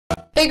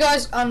Hey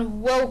guys,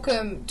 and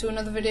welcome to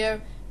another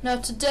video. Now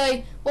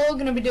today what we're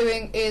going to be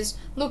doing is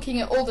looking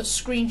at all the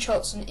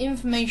screenshots and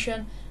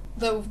information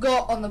that we've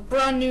got on the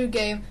brand new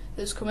game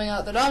that's coming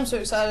out that I'm so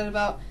excited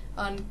about,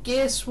 and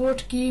guess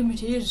what game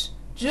it is?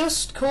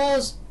 Just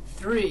Cause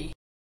 3.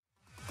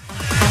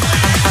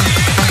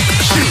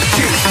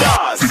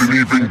 Didn't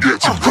even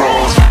get to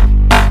cross.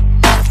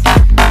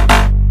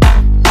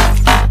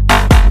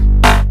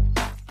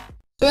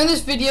 So in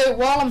this video,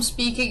 while I'm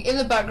speaking, in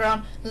the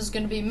background there's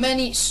going to be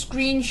many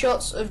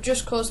screenshots of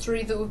Just Cause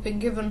 3 that we've been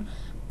given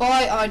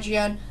by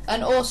IGN,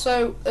 and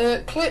also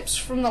clips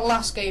from the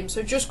last game,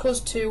 so Just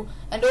Cause 2,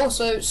 and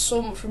also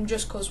some from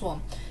Just Cause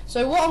 1.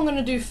 So what I'm going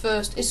to do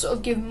first is sort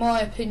of give my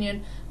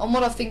opinion on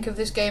what I think of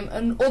this game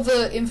and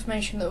other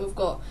information that we've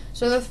got.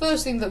 So the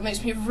first thing that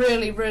makes me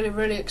really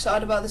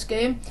excited about this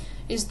game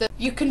is that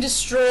you can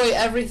destroy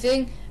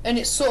everything, and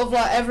it's sort of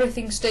like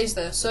everything stays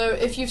there. So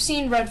if you've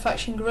seen Red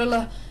Faction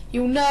Guerrilla,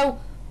 you'll know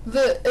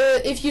that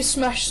if you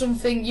smash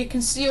something, you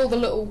can see all the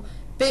little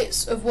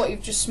bits of what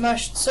you've just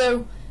smashed.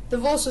 So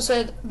they've also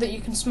said that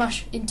you can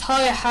smash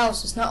entire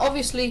houses. Now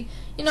obviously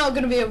you're not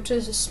going to be able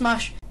to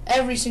smash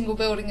every single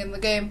building in the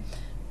game,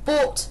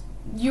 but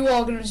you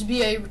are going to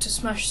be able to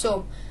smash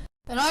some.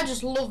 And I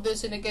just love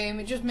this in a game.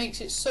 It just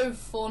makes it so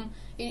fun,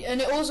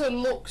 and it also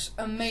looks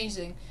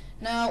amazing.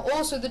 Now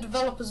also the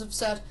developers have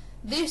said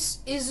this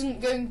isn't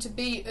going to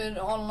be an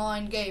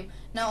online game.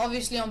 Now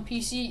obviously on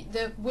PC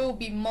there will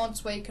be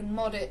mods where you can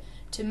mod it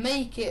to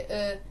make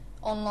it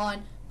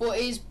online, but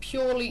it is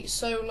purely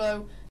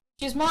solo,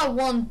 which is my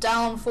one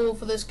downfall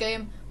for this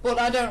game, but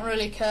I don't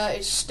really care.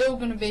 It's still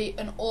going to be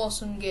an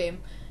awesome game.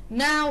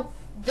 Now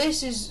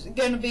this is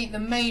going to be the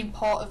main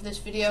part of this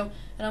video,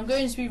 and I'm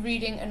going to be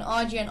reading an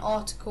IGN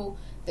article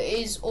that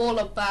is all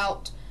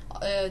about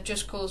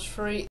Just Cause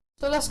 3.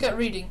 So let's get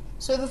reading.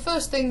 So the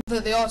first thing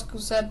that the article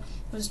said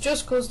was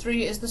Just Cause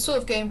 3 is the sort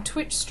of game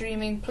Twitch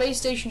streaming,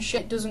 PlayStation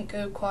shit doesn't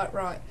go quite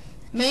right.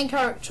 Main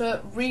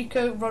character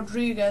Rico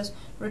Rodriguez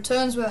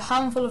returns with a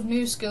handful of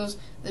new skills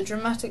that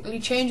dramatically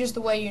changes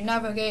the way you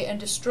navigate and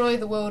destroy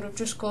the world of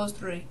Just Cause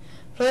 3.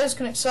 Players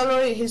can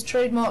accelerate his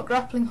trademark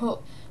grappling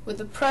hook with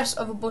the press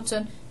of a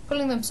button,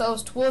 pulling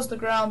themselves towards the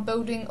ground,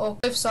 building or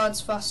both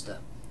sides faster.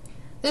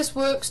 This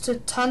works to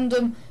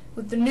tandem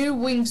with the new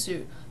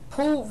wingsuit.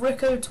 Pull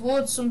Rico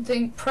towards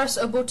something, press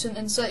a button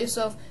and set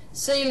yourself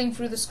sailing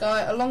through the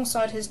sky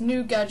alongside his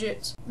new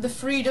gadgets. The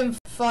freedom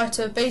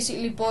fighter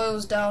basically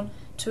boils down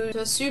to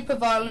a super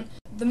violent.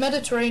 The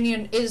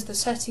Mediterranean is the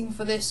setting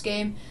for this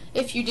game,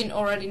 if you didn't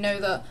already know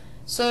that.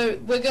 So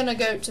we're going to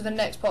go to the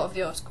next part of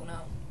the article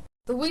now.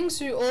 The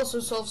wingsuit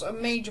also solves a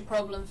major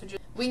problem for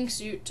just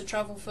wingsuit to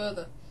travel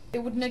further.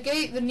 It would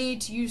negate the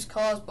need to use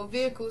cars, but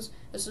vehicles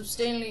are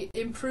substantially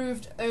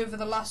improved over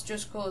the last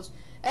Just Cause.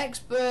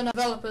 Ex-Burner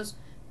developers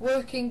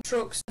working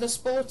trucks, the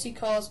sporty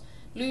cars,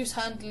 loose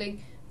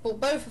handling, but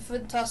both are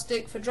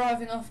fantastic for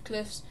driving off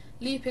cliffs,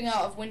 leaping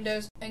out of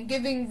windows, and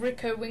giving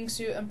Rico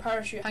wingsuit and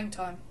parachute hang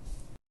time.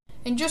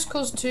 In Just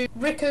Cause 2,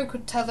 Rico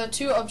could tether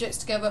two objects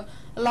together,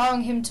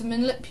 allowing him to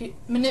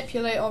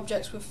manipulate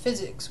objects with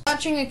physics.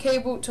 Attaching a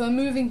cable to a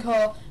moving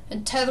car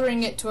and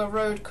tethering it to a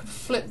road could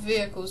flip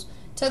vehicles.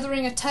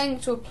 Tethering a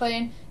tank to a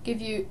plane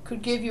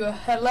could give you a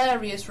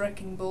hilarious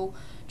wrecking ball.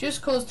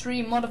 Just Cause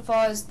 3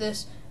 modifies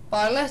this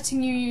by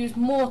letting you use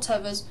more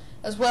tethers,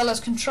 as well as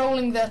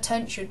controlling their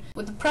tension.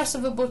 With the press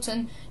of a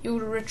button, you will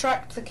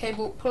retract the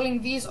cable,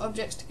 pulling these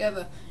objects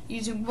together,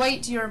 using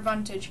weight to your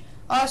advantage.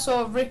 I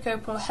saw Rico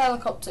pull a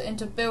helicopter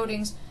into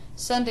buildings,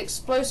 send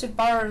explosive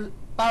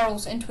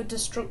barrels into a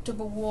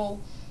destructible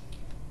wall,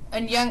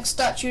 and yank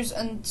statues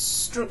and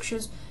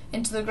structures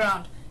into the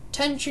ground.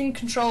 Tension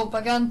control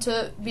began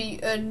to be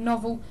a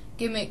novel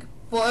gimmick,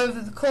 but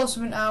over the course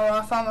of an hour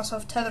I found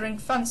myself tethering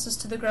fences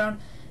to the ground,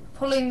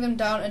 pulling them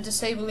down and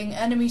disabling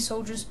enemy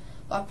soldiers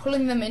by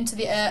pulling them into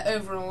the air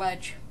over a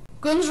ledge.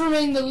 Guns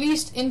remain the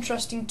least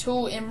interesting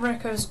tool in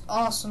Rico's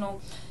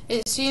arsenal.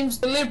 It seems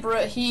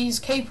deliberate. He's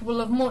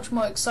capable of much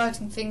more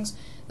exciting things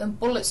than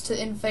bullets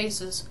in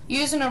faces.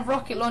 Using a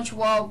rocket launcher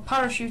while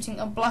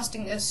parachuting and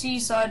blasting a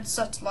seaside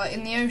satellite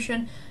in the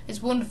ocean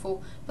is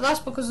wonderful, but that's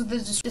because of the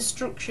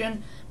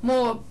destruction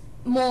more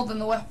than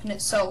the weapon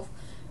itself.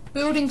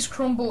 Buildings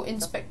crumble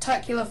in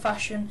spectacular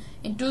fashion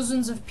in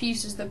dozens of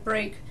pieces that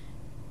break,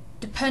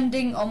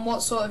 depending on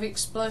what sort of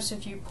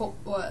explosive you put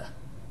where.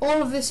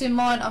 All of this in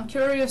mind, I'm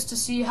curious to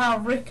see how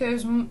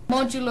Rico's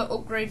modular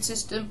upgrade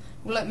system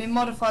will let me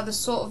modify the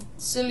sort of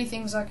silly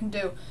things I can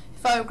do.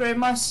 If I upgrade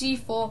my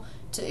C4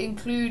 to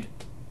include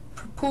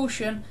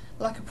propulsion,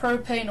 like a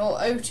propane or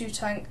O2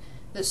 tank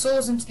that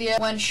soars into the air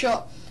when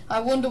shot,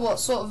 I wonder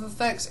what sort of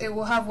effects it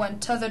will have when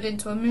tethered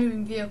into a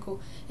moving vehicle.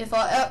 If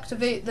I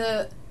activate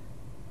the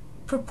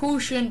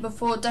propulsion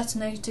before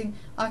detonating,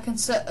 I can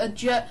set a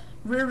jet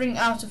rearing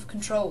out of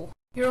control.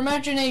 Your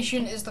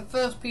imagination is the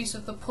first piece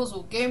of the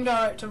puzzle, game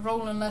director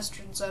Roland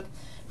Lestrin said.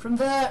 From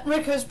there,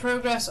 Rico's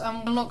progress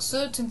and unlock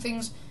certain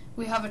things.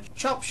 We have a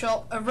chop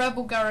shop, a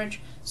rebel garage,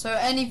 so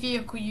any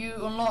vehicle you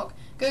unlock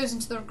goes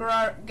into the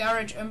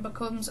garage and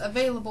becomes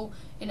available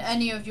in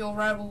any of your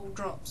rebel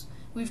drops.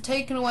 we've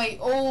taken away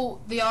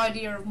all the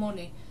idea of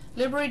money.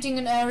 Liberating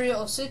an area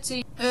or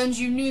city earns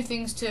you new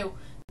things too.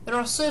 There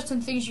are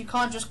certain things you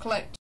can't just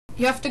collect.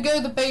 You have to go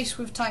to the base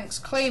with tanks,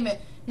 claim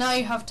it, now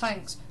you have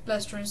tanks,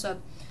 Lestrin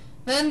said.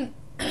 Then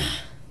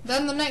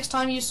the next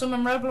time you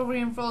summon rebel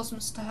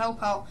reinforcements to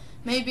help out,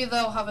 maybe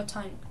they'll have a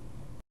tank.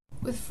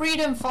 With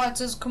freedom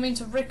fighters coming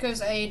to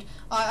Rico's aid,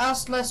 I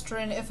asked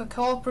Lestrin if a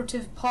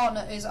cooperative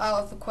partner is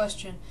out of the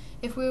question.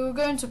 If we were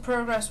going to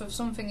progress with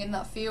something in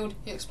that field,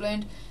 he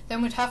explained,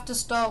 then we'd have to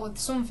start with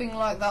something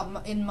like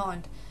that in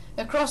mind.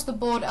 Across the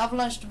board,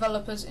 Avalanche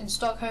developers in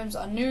Stockholm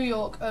and New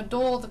York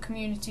adore the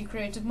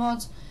community-created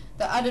mods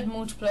that added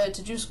multiplayer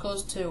to Just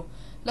Cause 2.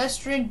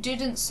 Lestrin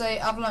didn't say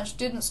Avalanche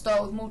didn't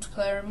start with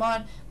multiplayer in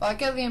mind, but I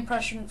get the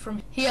impression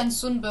from he and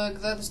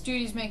Sundberg that the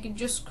studio is making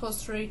Just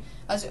Cause 3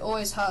 as it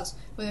always has,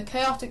 with a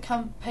chaotic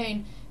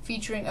campaign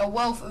featuring a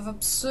wealth of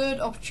absurd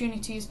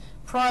opportunities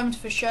primed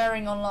for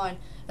sharing online,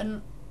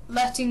 and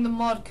letting the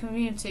mod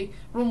community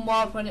run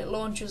wild when it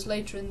launches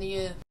later in the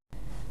year.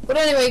 But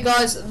anyway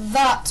guys,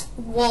 that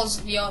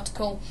was the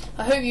article.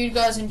 I hope you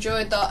guys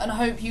enjoyed that, and I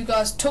hope you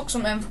guys took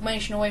some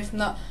information away from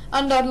that,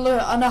 and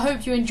I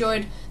hope you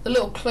enjoyed the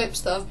little clips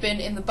that have been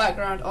in the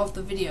background of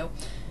the video.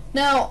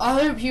 Now, I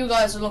hope you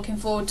guys are looking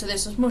forward to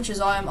this as much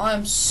as I am. I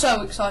am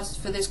so excited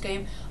for this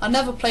game. I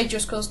never played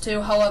Just Cause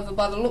 2, however,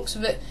 by the looks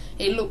of it,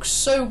 it looks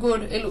so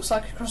good. It looks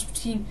like a cross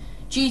between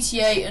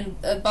GTA and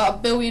about a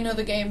billion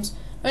other games.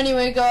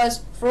 Anyway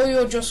guys, for all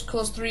your Just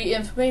Cause 3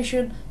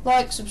 information,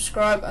 like,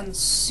 subscribe, and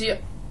see ya.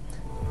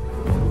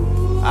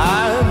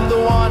 I'm the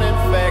one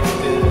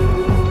infected.